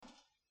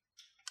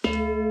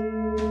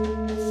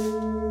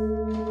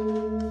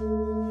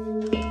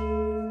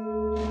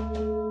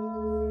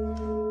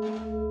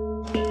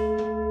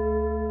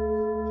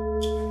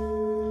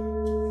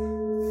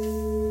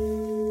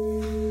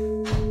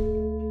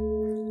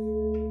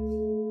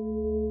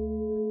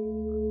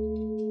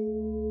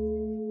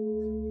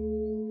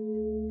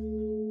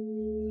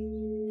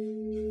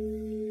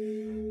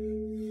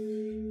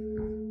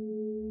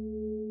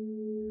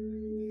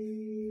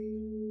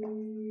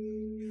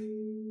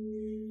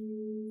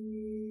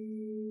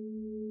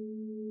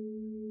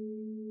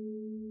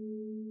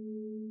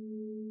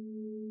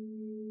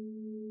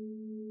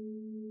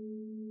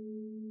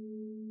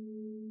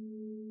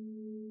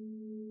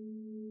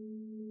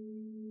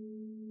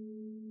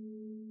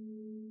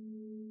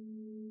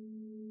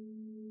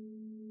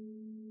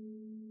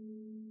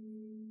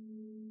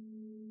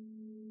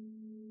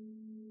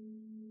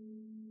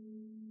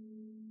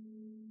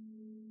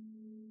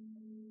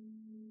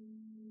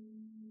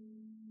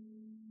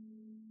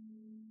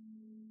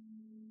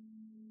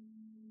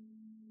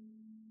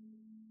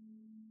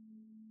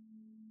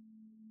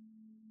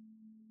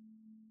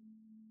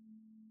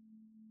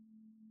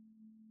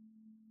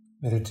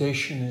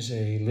Meditation is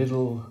a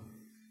little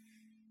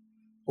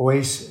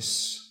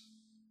oasis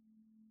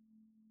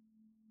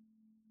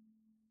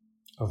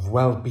of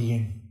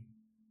well-being.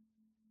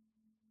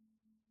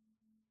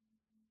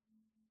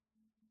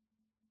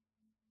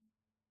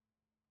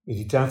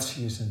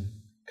 Meditatie is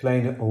een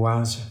kleine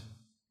oase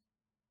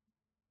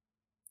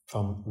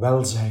van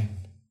welzijn.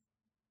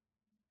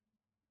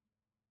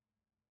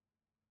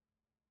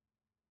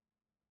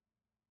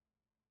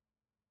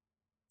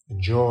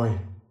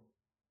 Enjoy.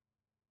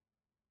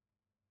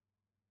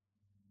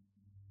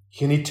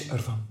 Geniet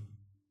ervan.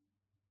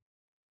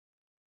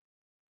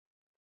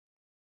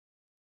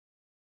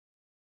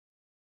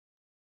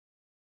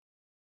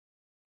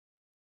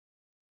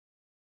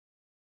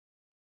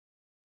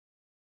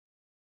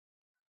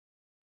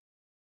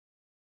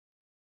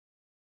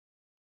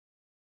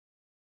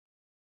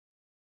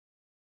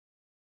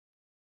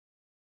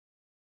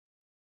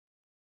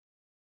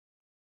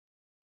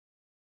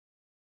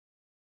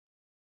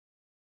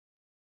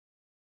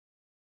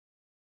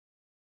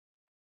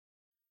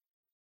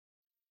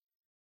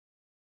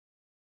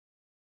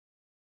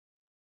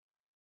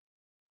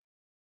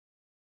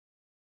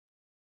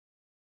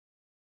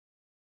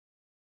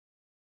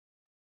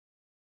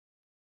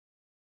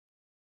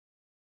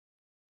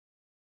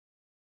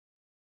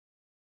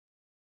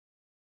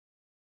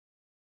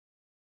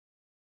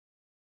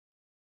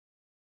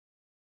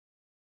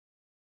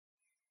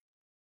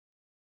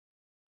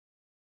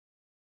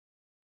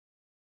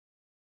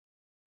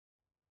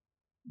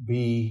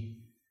 Be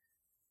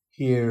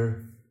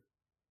here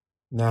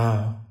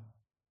now.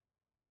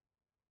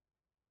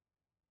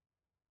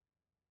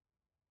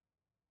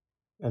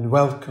 And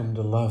welcome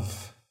the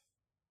love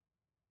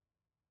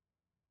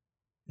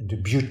and the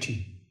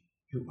beauty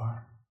you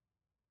are.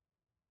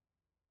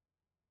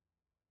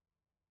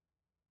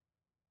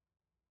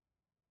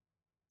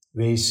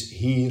 Wees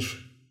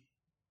hier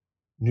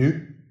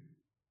nu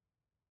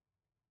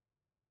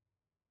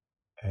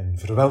en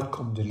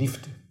verwelkom de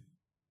liefde,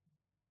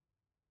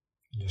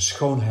 de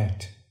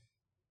schoonheid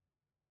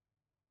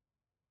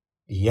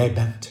die jij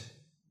bent.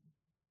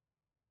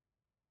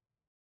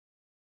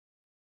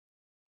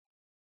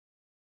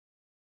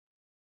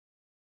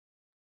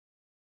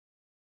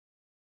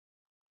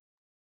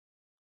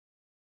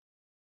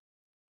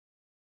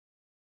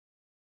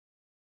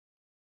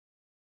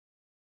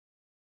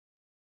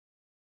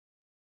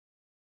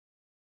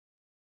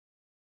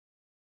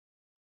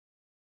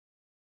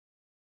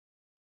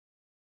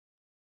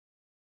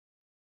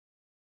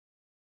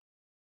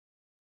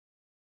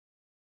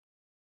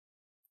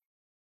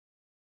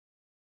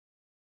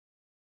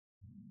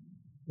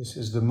 This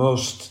is the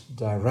most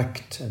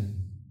direct and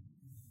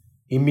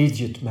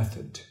immediate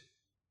method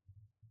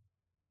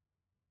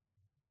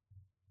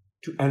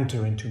to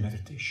enter into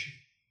meditation.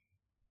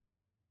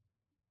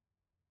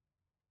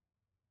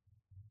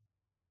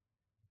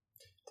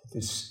 Het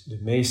is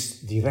de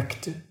meest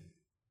directe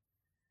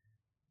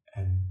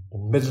en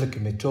onmiddellijke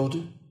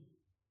methode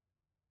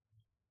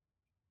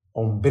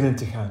om binnen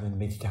te gaan in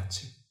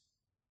meditatie.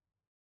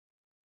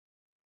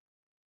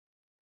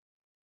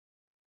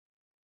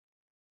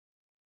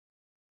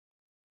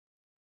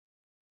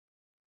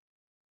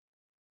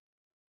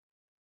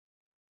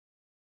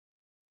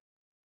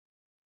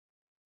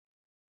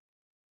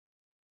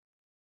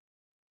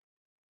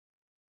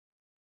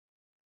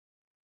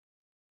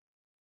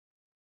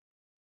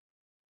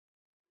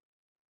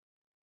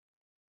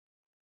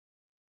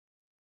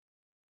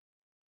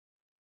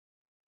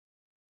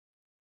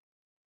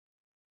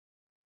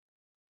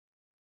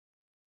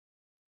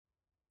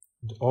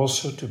 And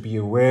also to be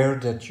aware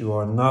that you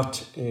are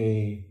not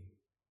a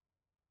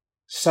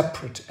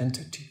separate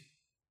entity.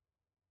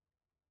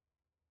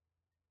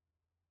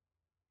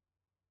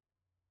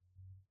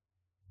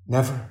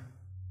 Never.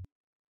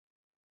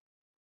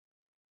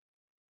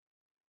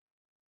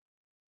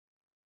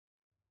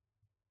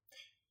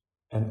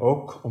 En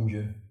ook om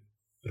je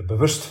er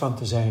bewust van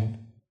te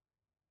zijn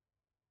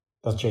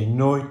dat jij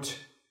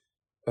nooit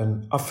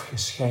een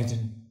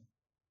afgescheiden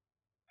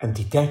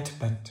entiteit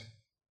bent.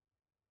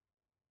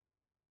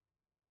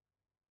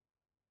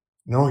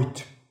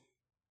 Nooit.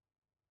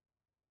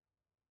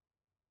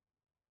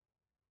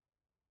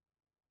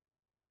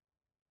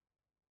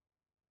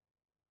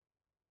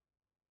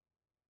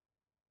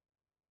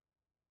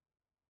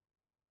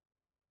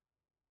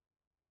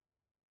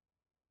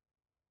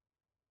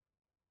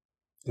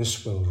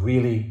 This will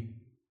really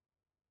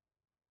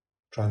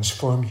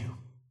transform you.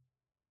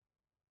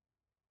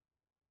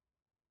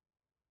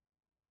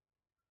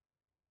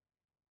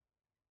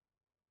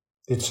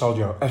 Dit zal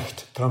jou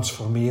echt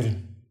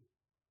transformeren.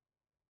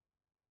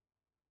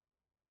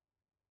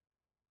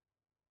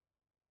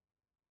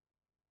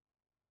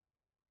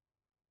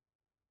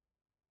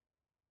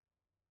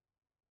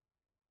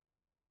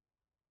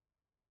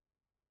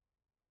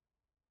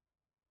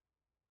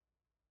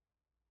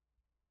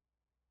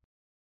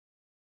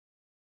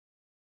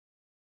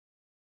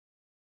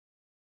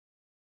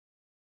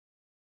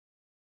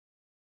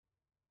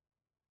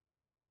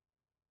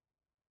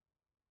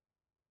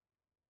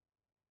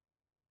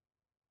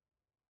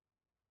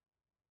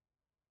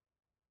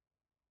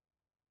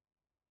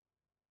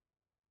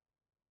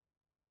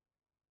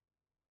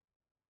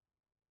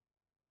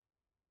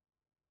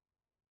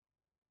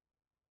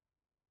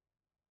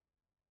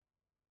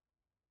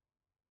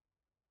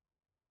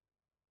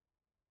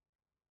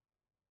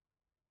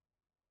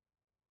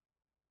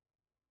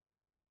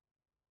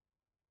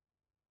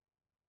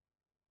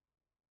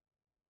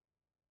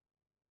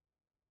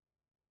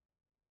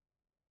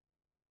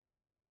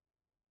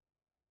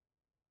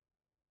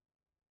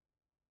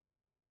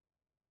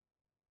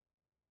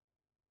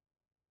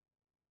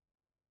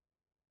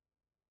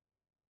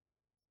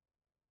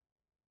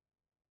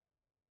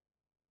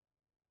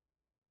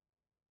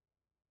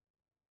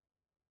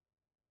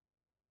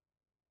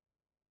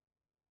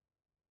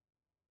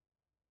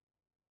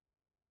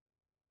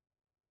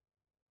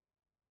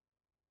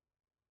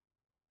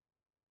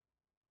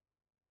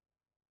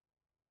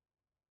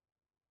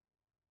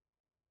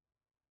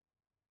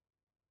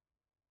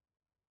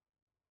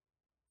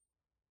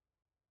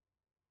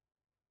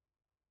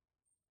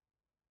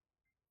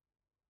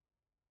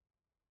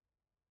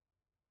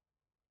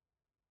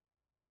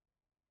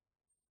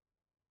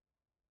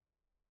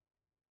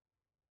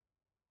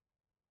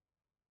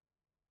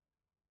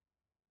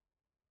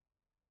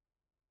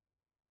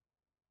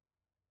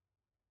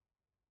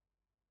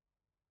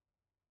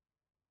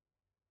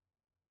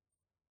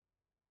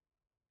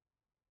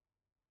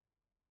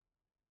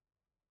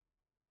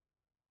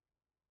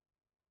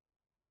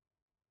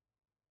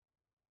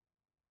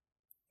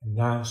 And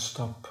now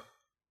stop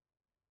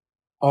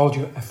all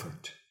your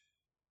effort.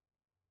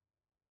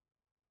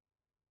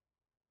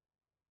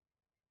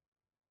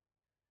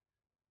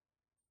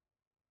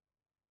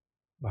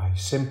 By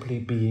simply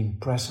being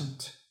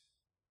present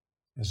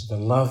as the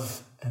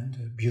love and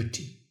the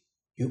beauty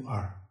you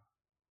are.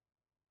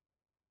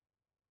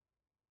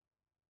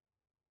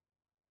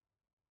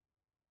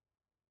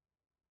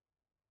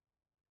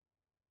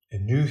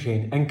 En nu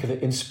geen enkele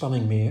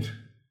inspanning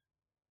meer,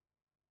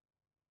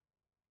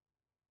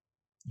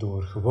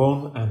 door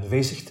gewoon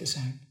aanwezig te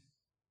zijn,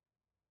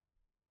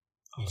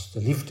 als de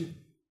liefde,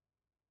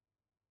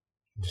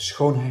 de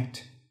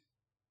schoonheid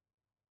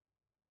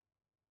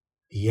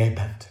die jij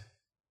bent.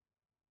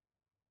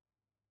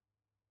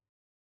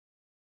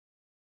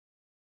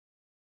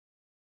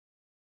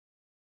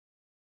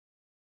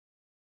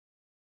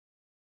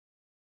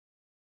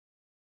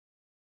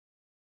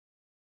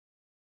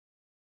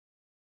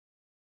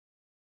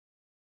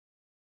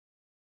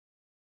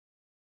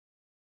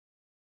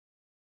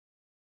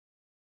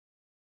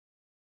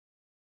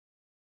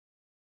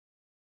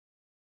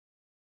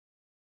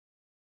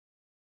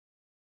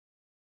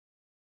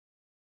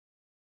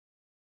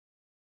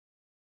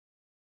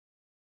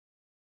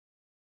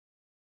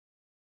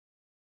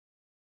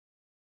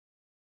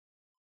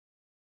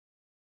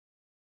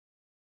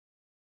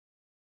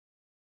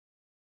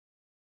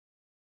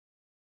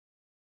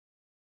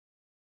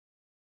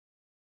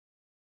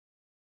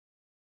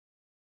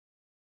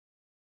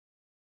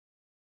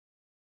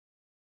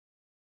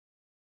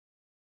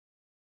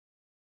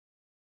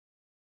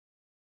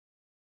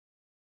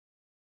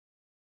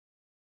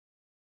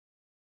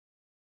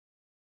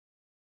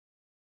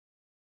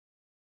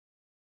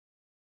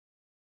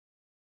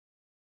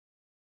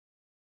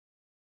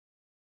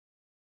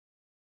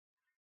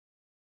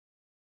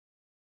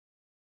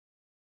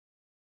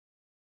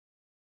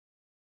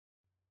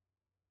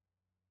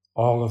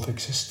 All of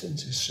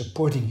existence is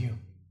supporting you.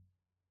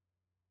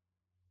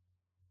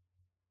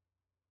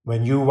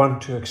 When you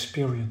want to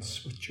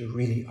experience what you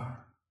really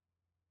are.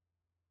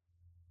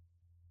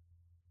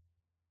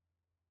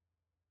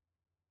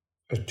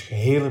 Het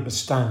gehele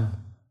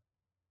bestaan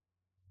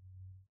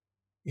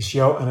is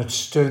jou aan het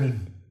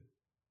steunen.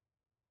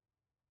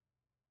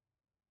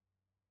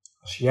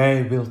 Als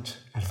jij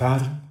wilt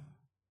ervaren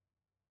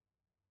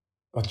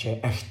wat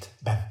jij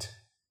echt bent.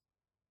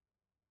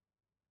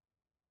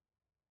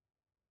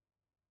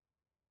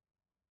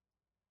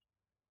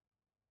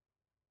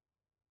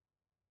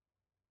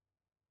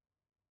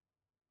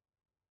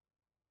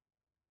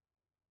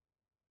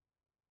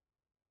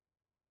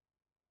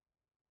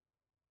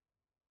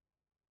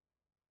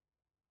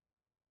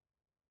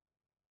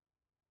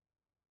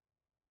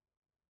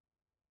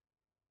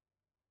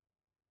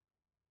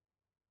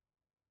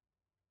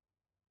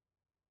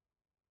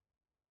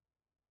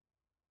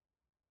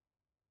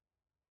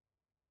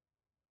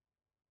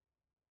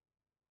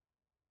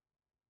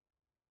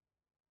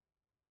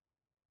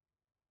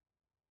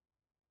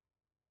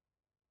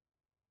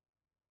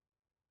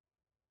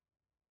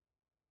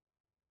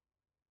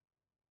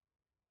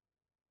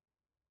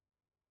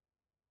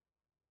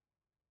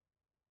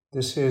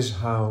 This is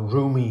how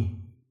Rumi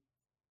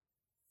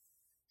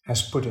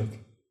has put it.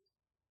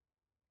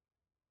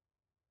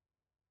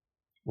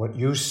 What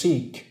you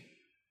seek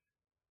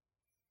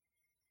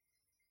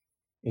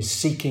is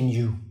seeking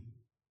you.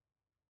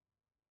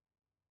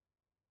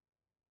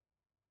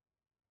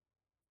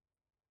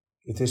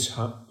 Dit is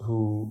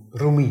hoe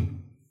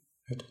Rumi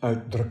het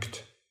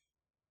uitdrukt.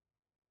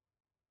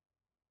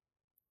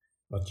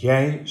 Wat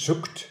jij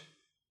zoekt,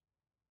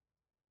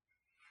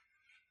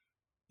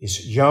 is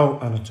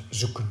jou aan het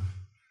zoeken.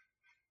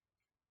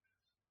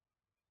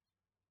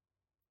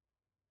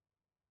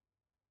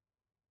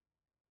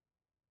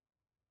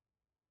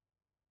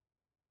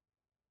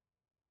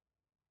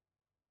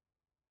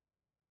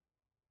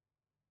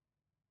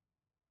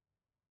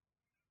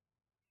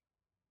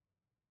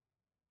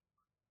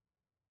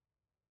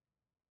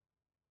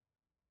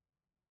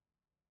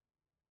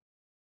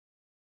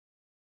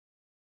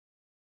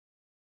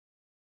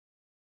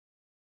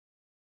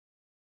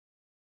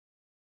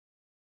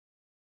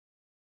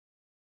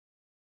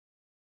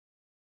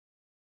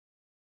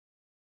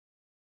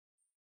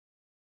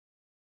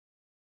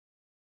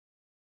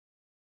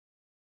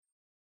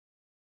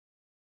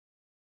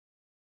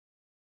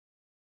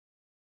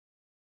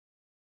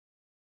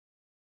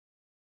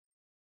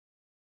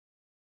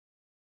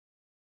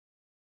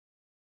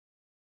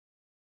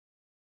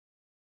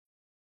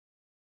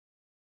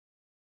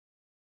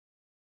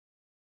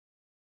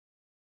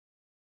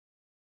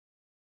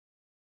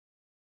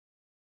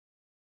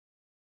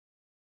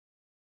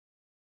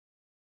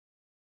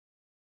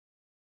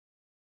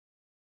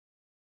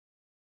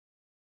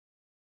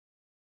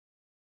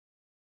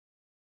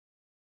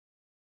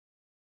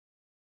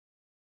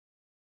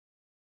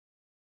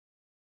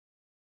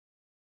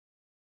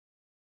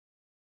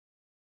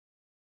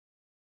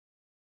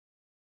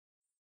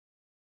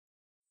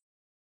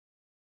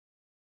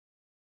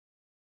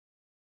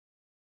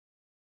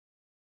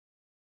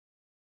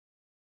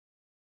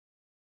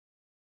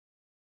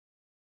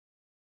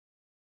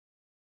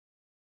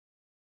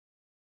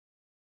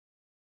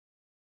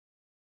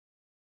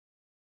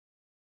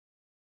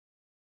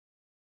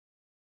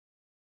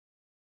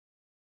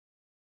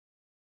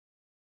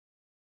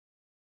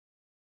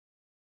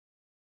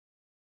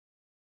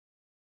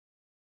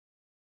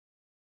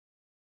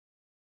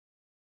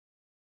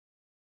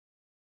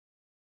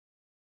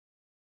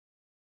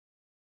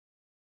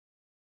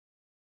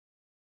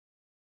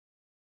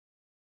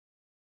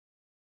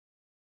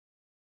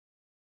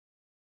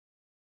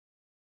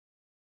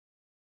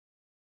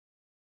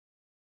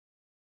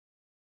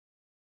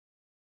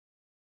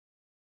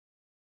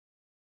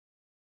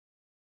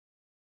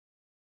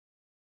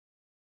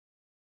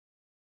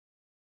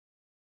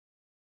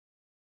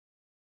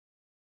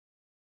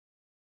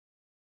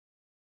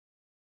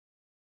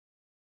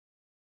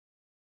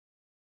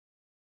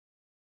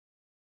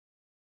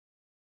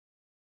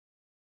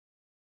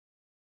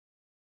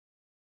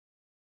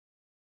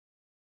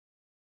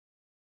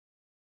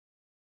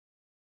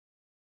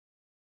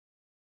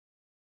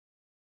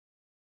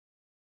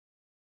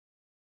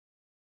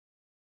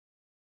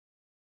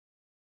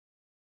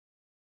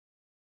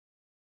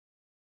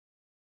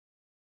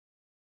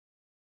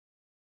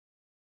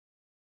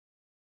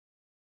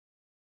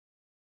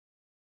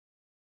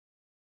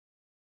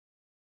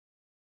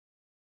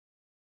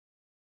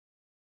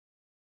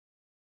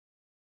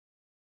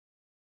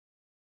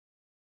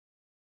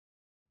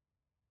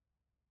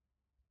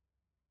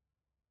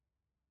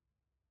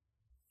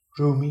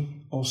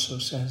 Rumi also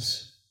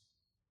says,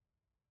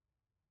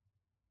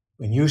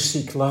 when you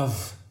seek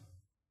love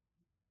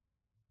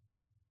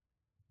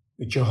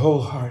with your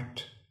whole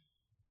heart,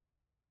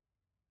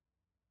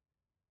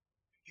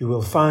 you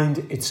will find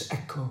its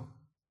echo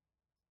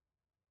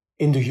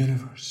in the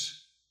universe.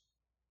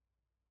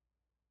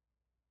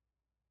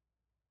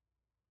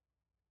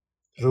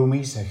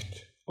 Rumi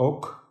zegt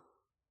ook,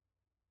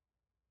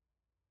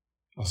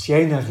 als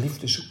jij naar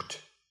liefde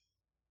zoekt,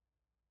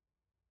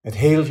 met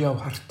heel jouw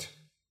hart,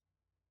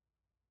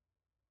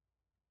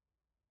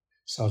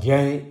 zal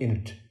jij in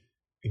het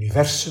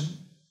universum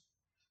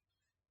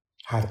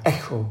haar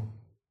echo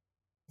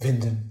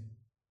vinden.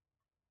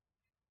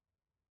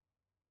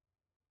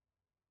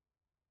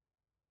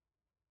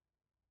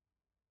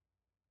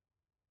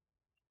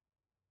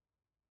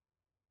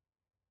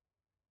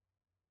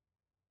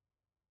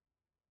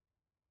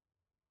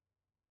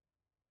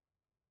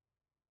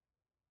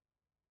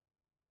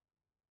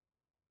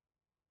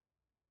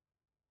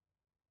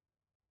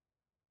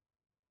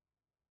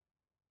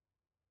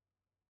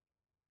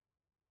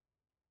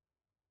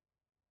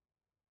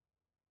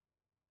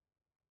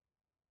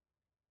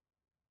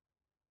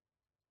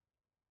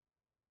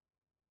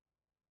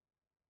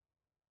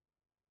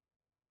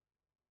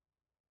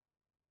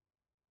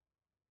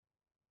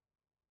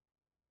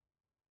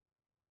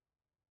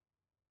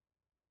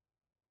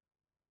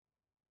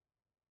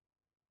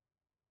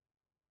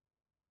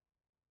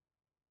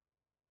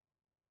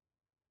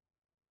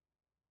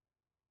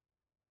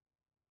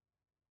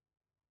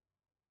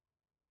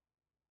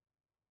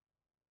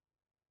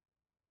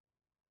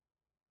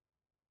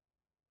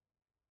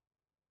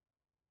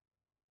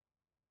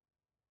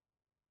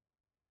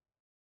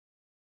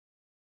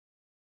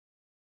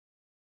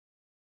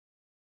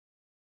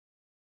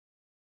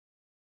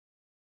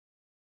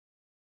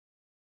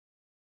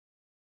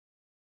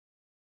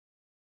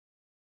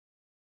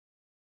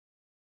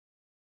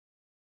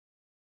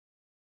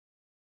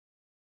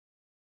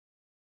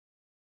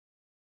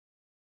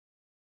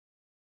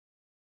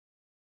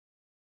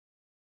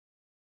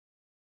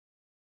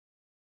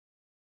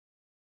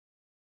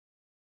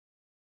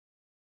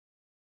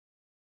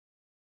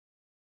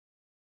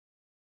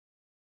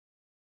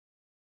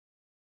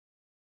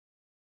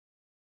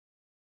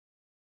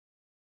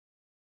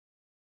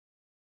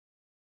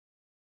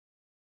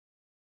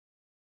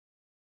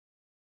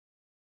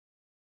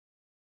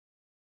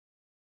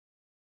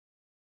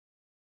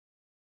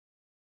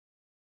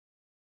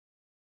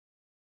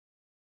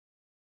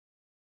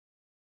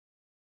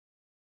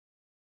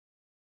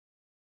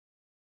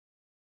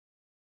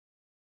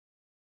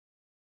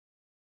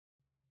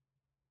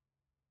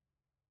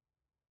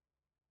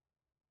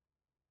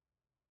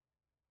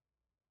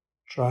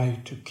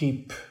 Try to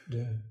keep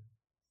the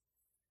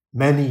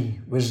many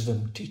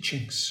wisdom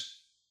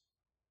teachings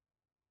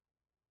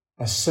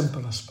as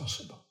simple as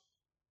possible.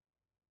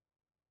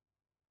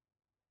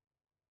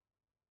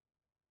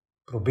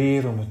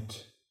 Probeer om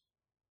het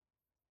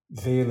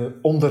vele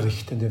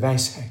onderricht en de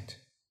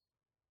wijsheid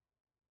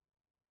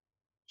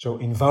zo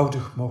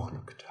eenvoudig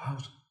mogelijk te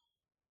houden.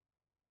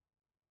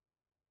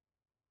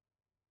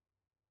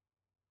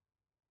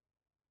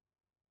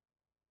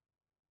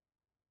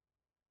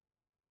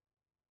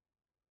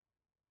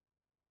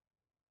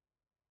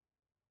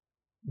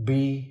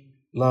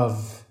 Be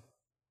love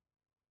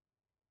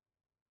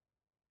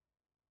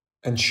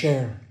and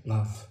share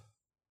love.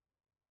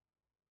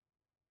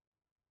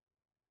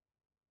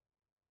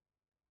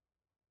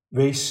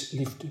 Wees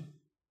liefde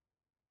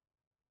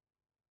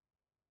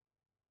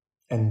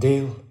en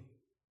deel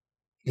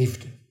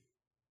liefde.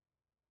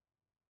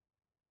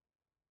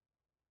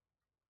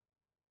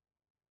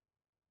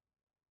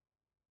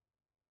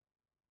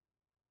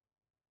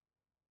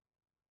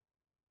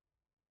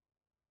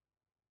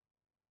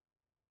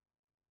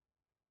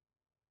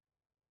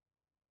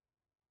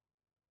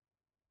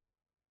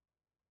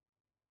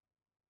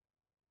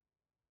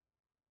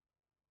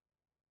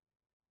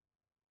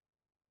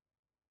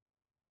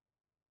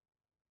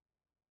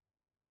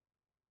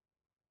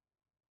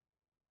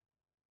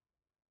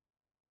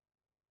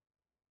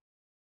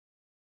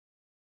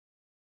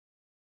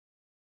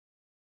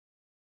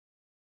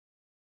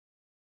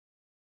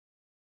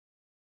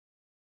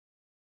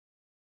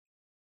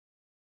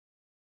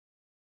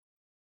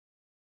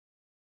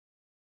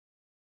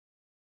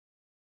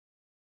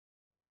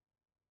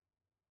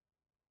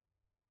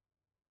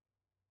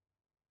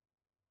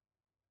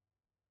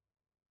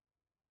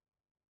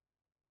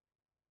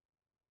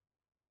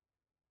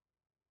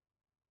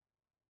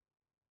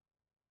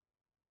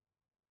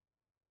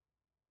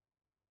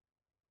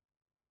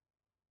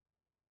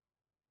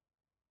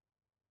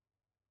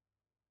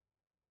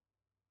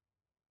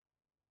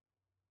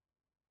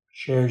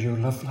 Share your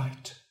love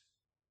light.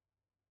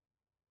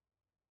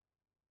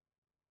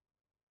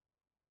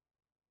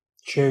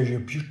 Share your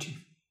beauty.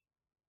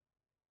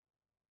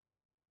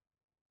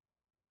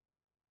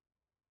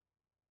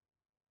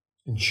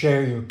 And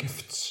share your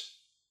gifts.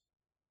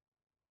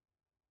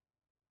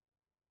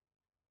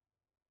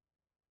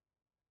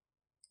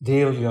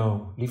 Deel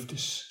jouw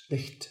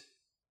liefdeslicht.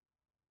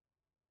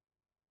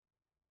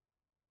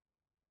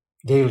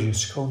 Deel je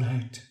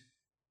schoonheid.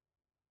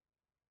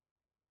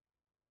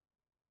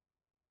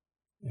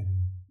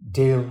 En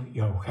deel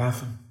jouw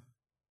gaven.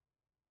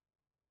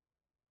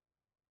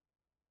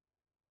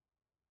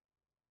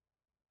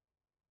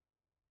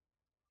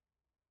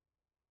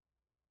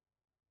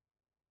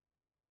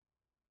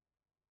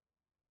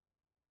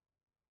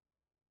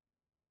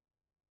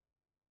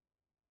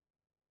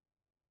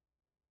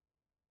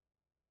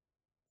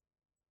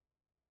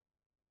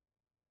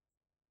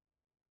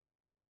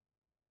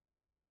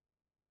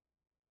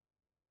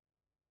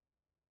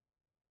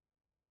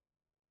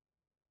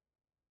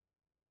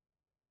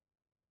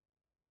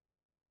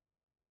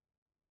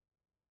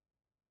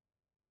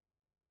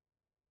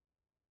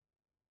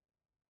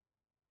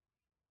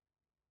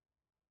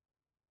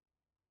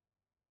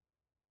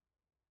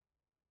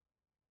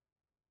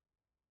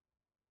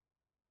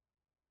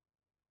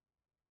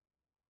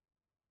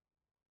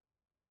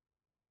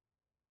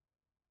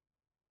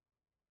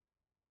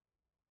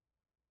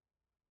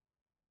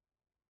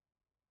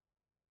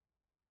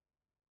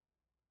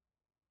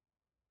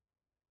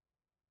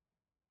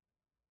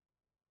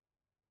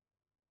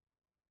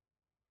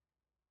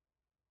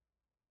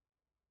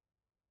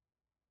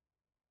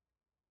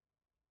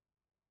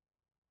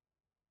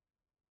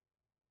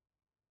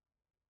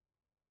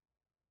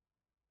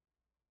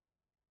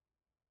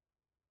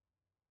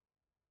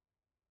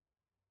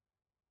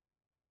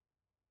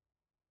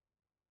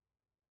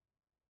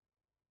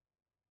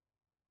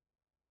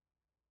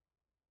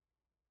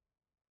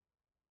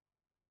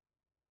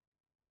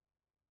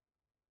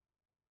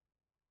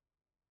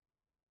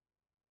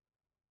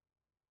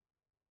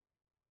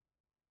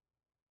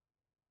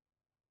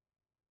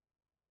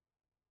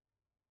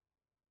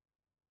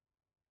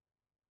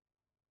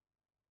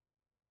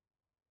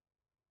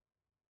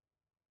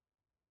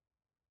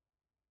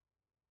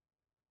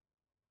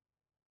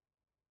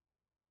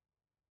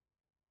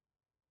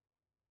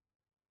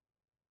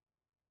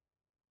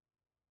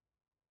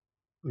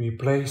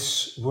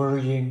 Replace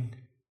worrying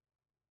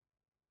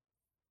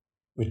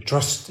with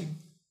trusting.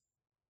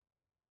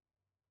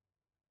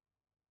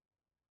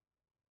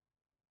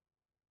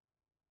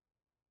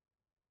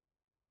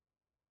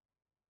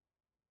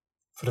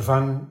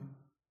 Vervang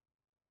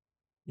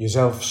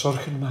jezelf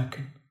zorgen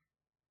maken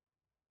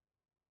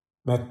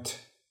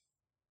met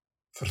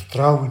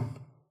vertrouwen.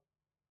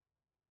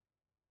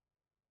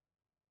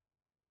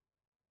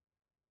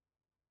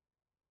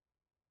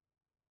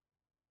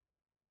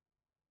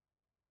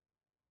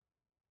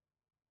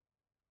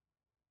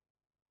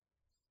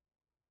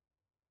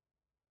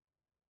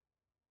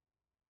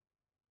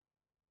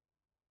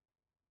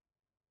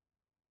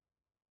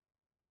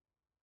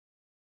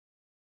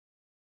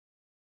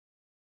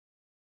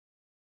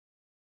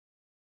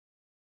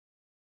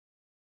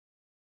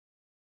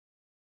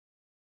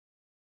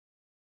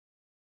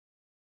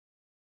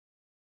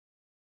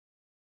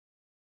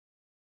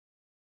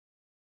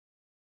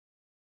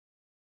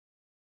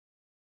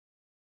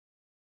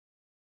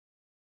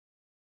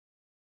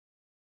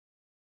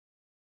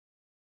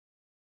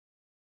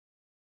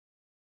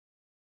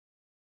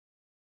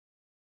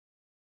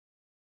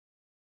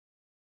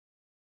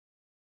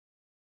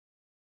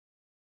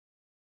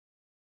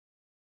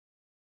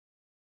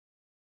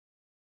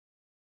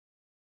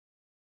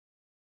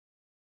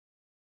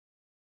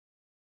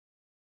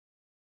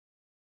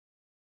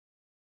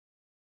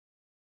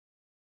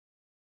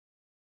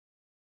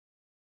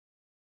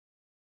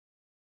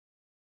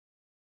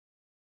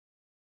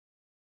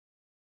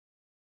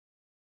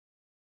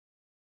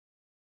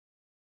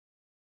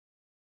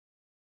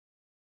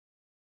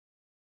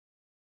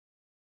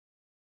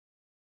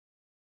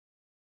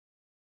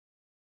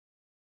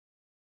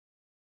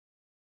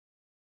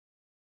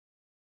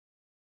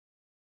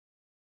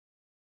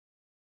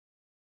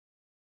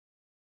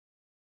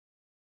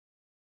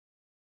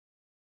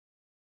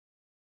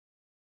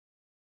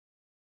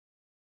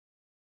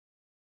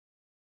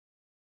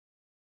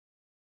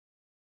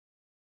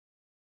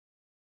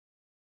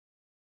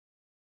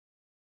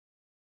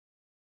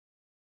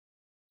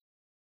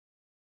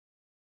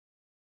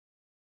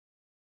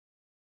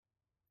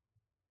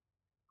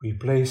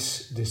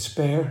 Replace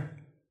despair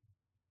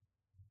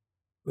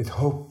with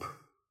hope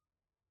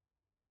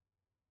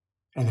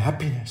and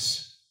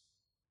happiness.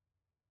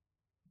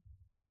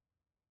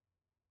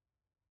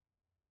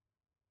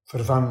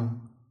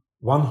 Vervang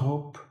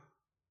wanhoop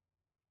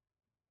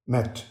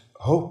met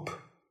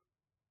hoop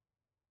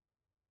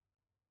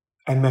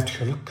en met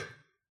geluk.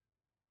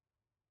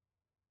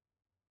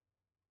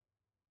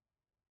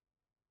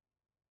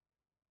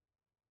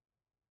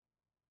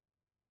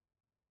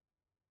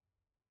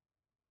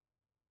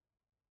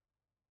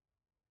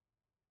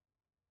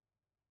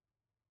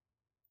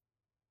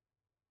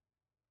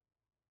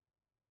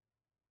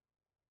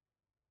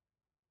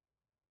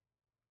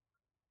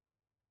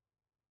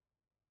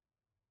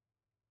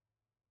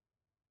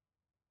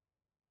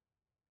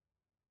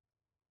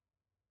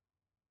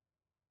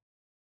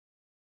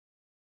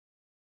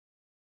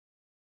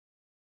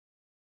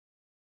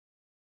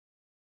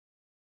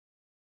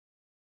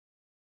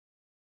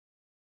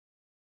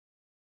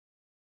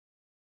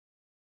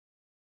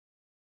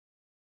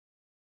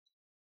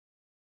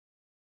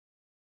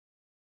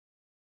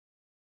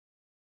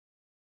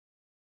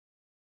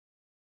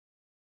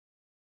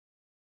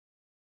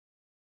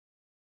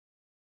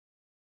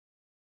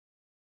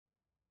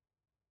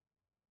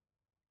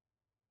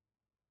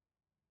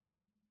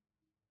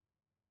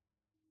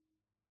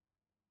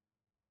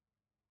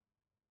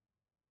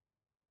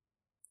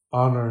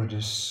 Honor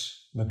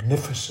this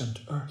magnificent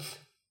earth.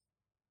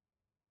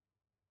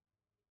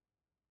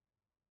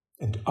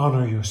 And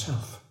honor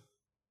yourself.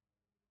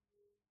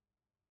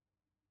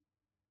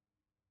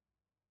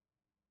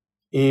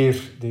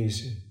 Eer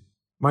deze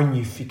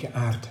magnifieke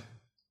aarde.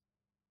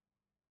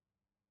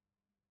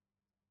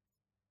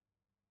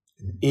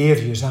 En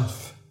eer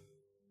jezelf.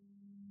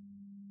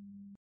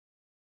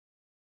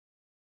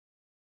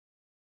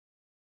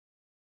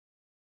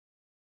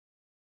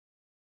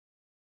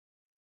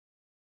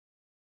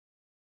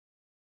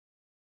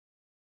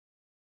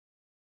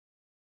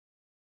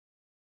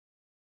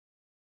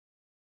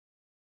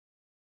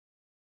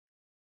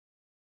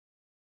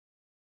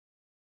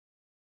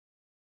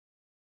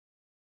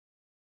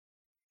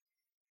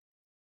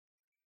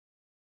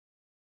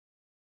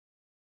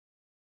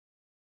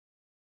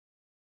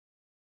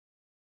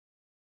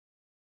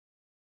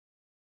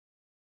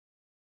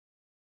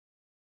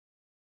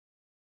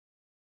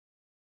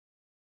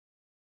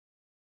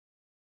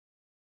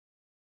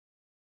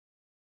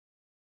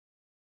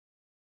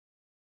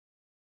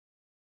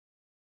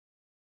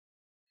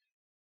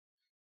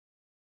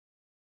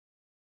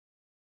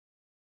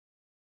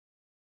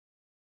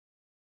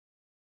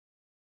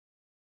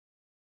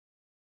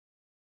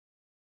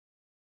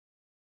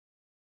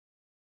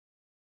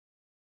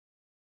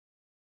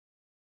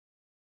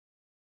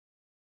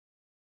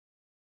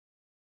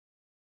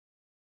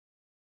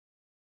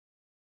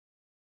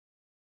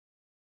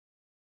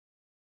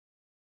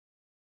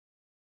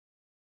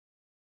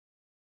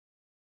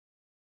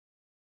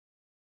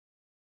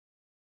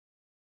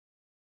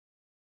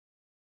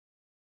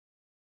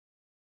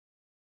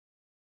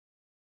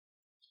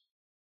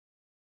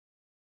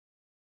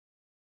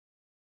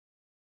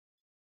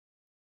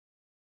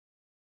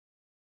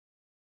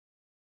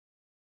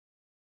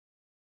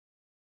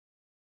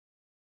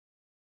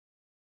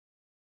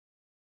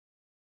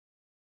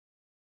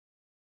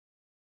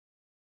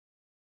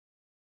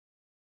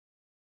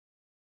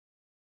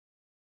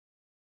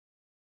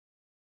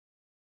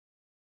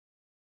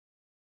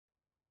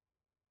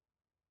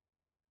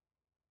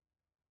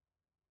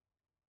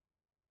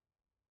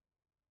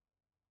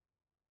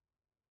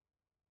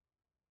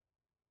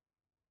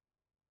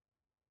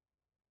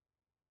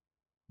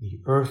 The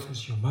earth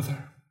is your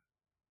mother.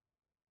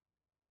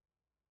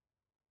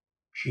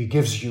 She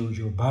gives you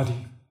your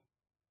body.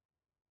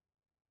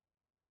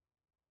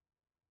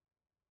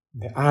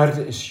 De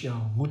aarde is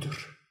jouw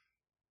moeder.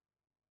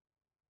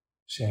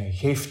 Zij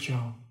geeft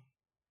jou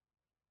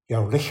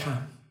jouw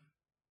lichaam.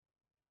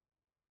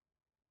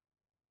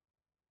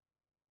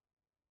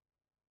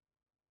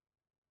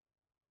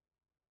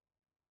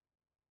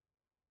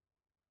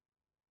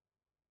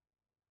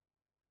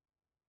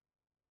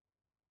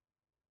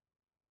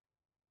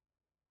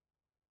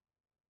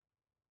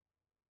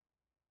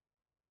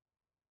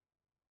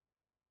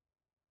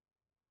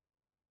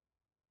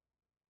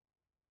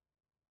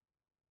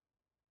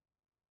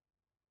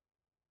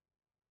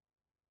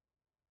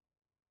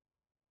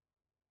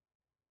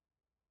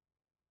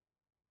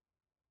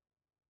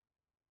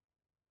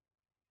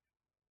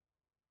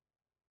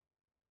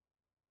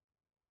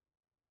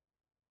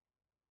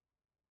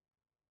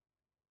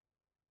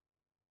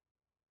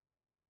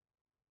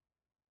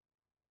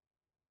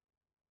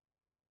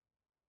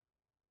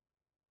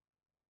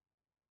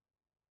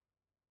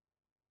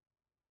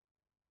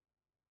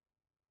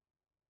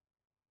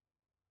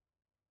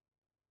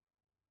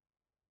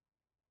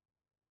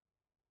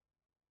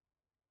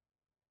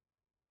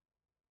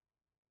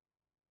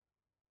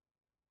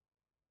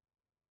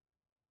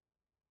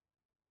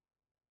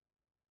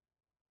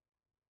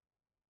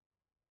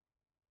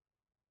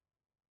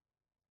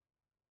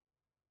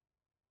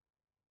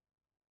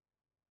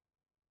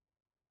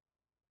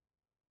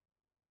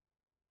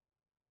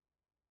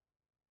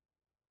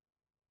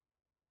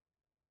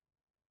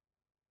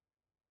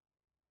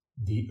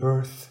 The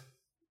earth,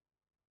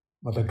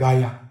 Mother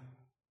Gaia,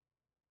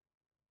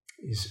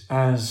 is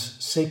as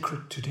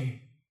sacred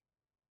today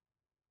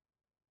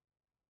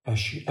as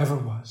she ever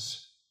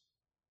was.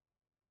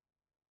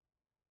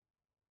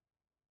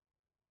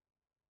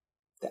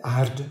 De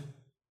aarde,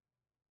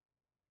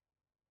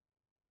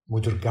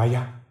 Moeder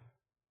Gaia,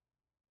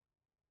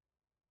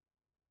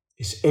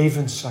 is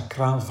even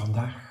sacraal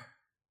vandaag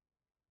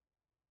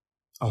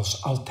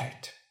als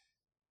altijd.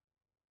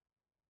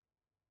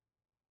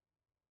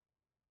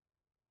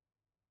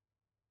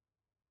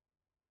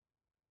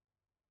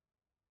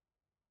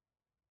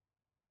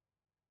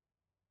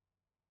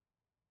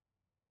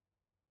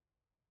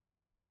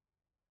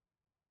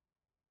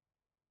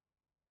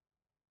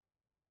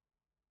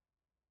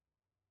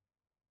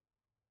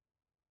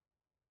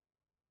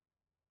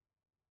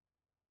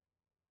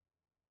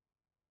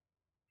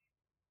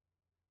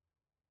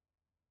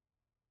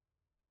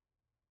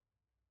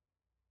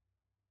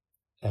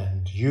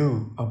 And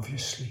you,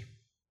 obviously,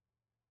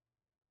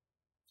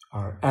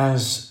 are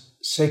as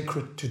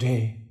sacred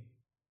today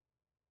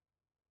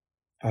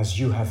as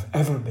you have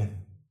ever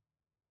been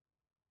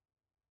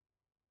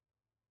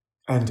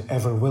and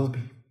ever will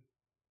be.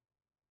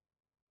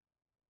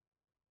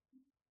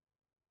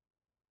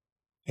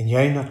 En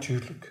jij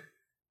natuurlijk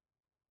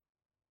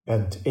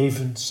bent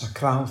even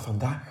sacraal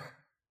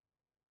vandaag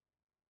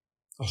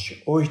als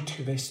je ooit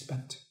geweest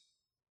bent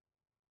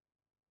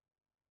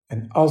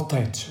en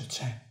altijd zult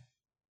zijn.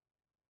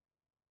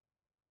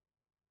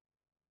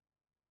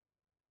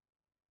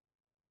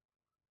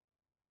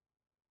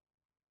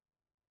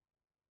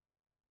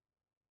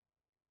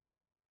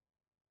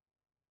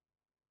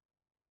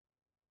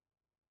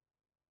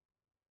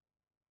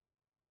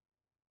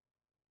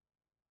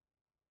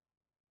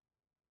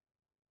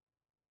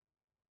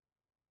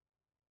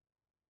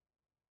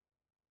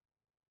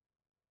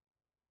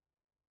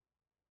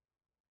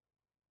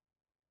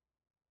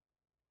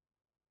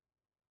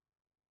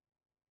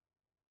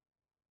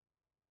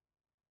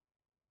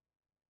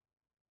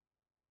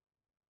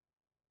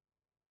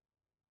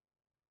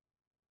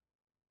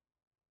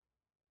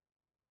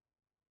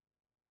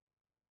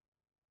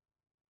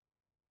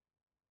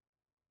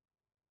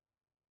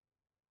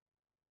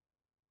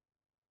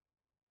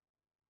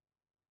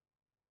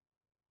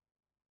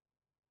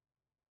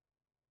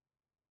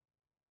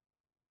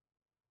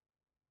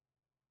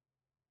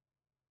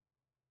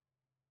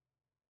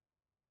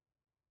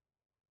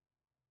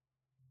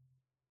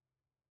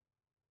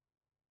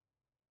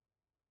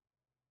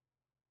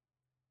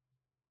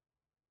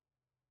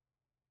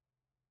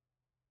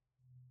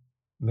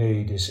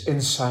 May this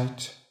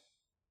insight,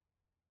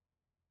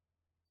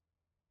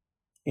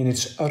 in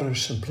its utter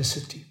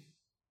simplicity,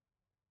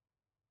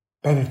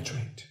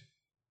 penetrate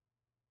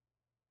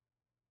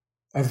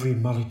every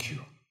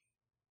molecule,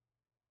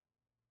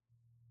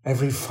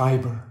 every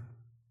fiber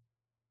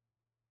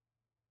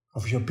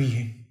of your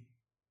being.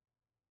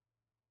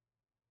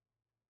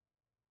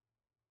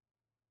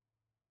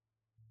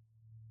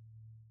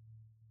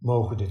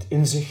 Mogen dit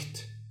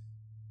inzicht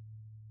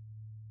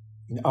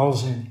in al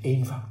zijn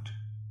eenvoud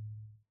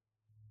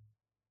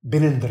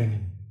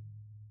binnendringen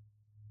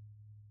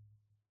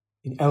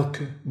in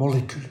elke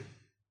molecule,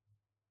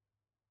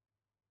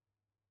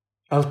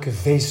 elke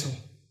vezel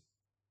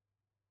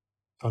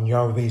van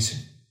jouw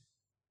wezen.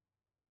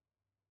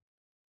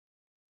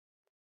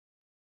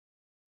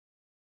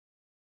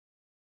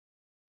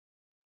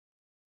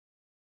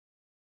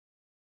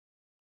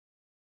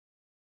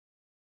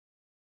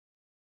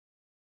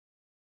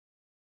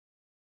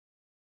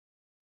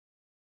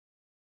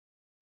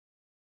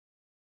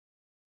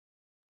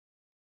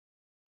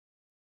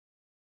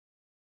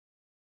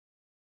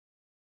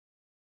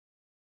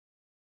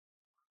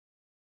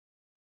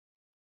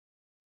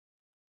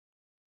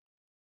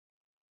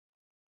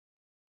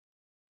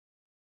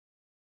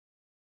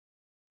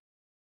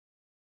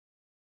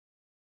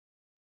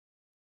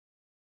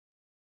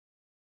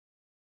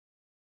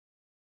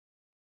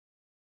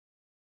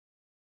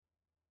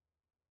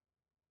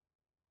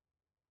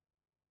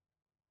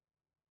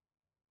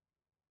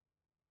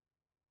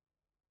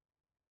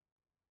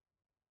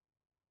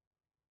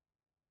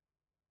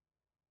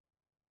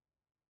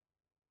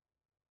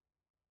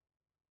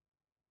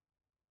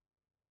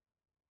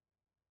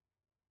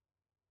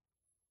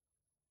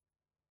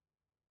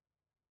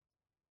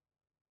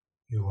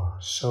 You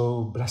are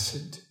so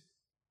blessed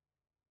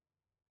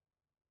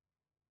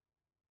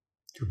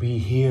to be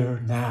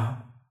here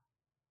now.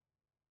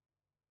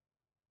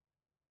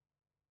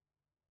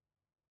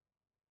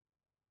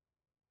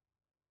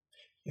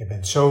 Je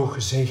bent zo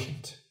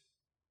gezegend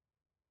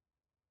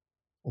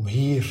om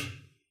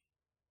hier,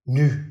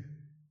 nu,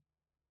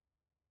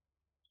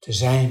 te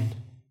zijn.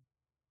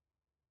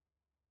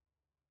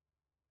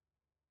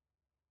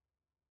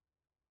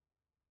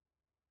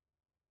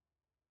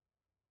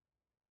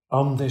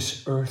 On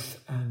this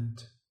earth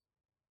and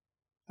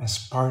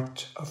as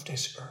part of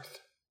this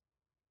earth.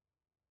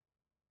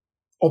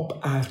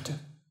 Op aarde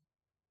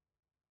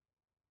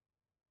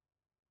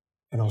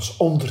en als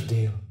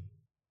onderdeel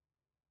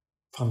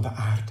van de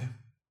aarde.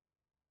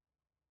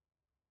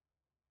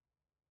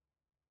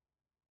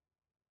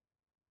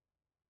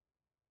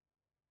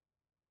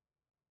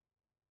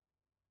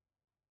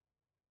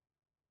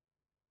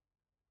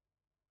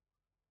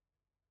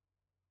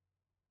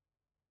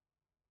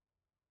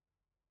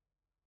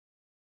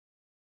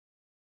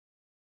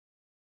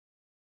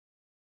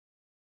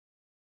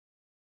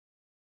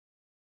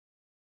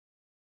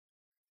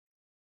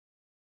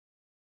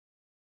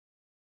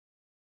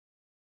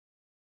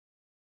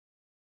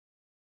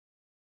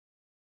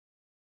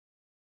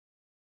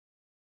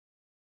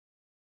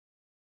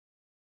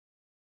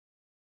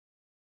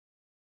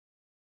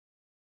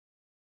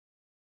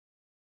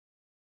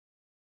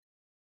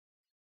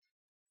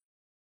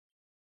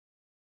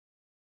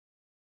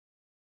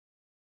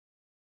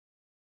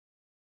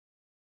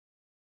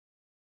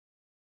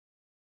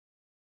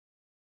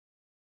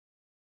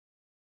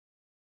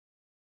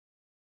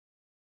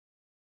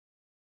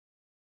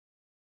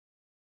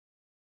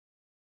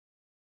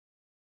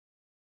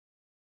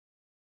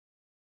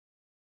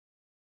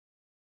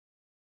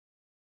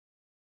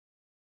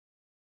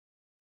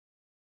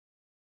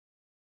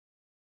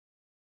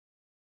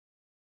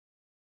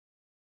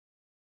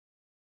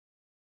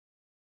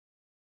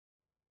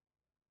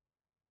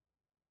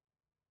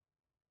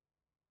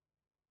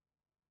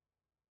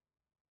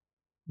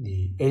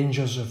 The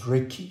angels of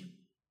Reiki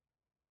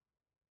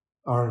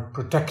are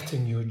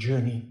protecting your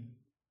journey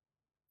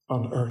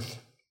on earth.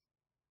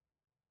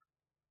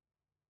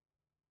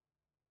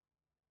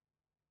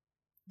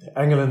 De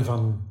engelen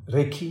van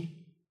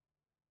Reiki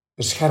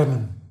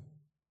beschermen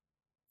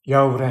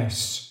jouw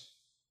reis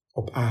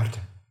op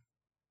aarde.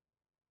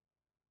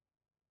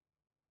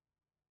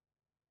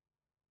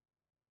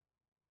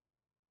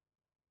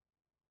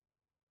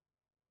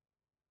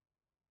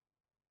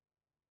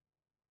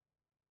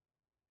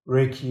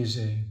 Reiki is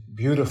a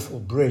beautiful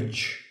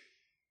bridge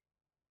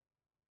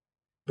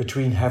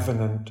between heaven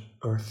and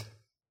earth.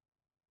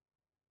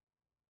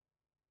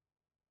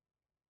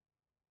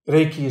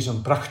 Reiki is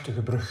een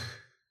prachtige brug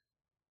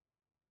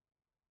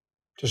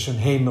tussen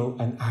hemel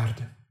en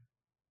aarde.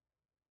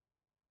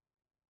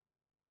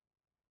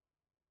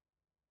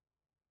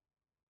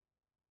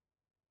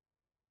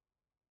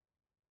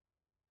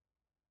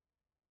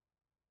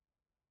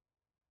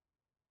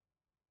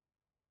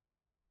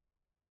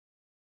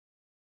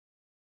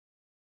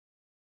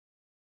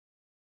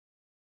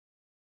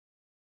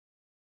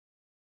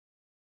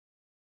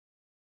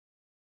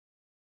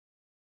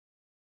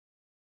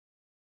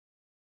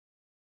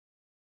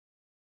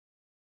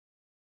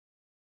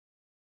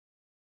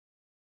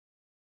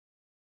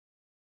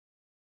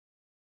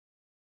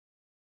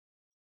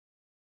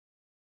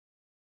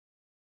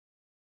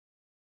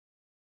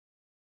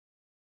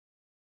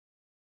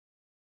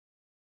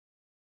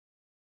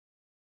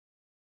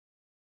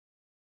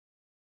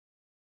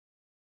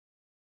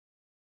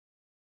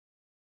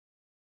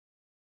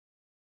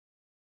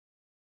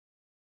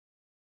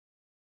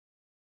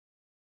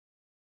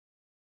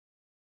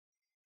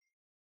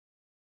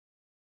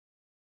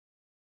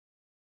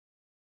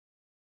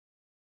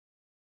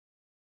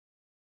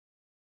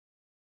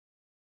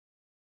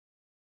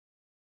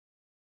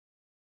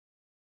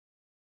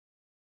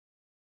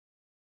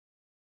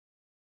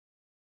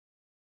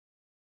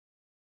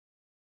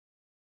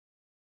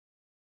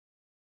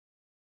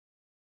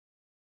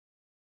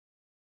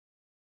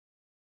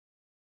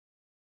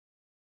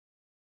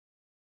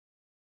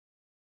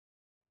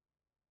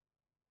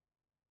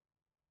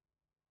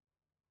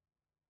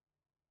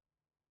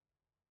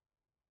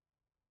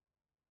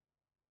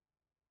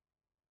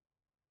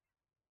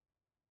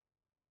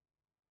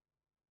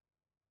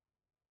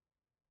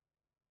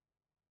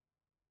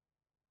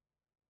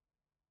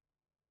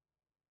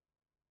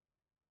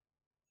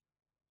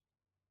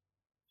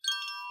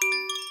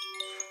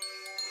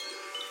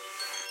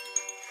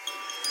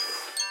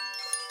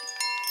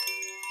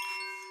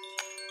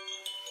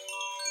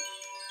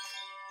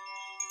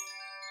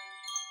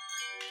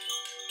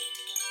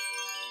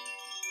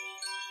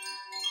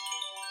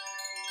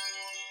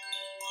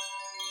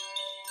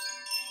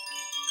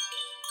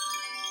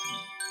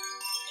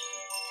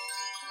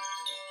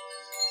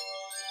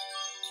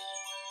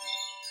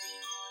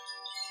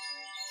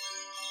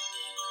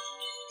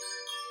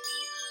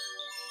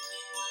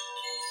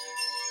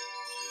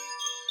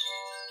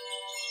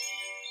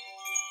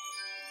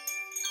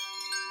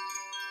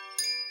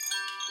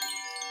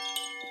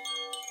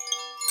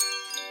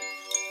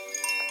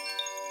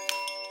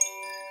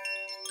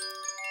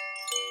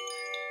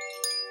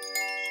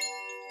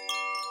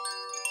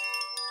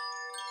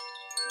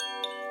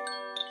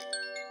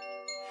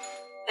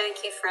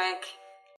 Thank you, Frank.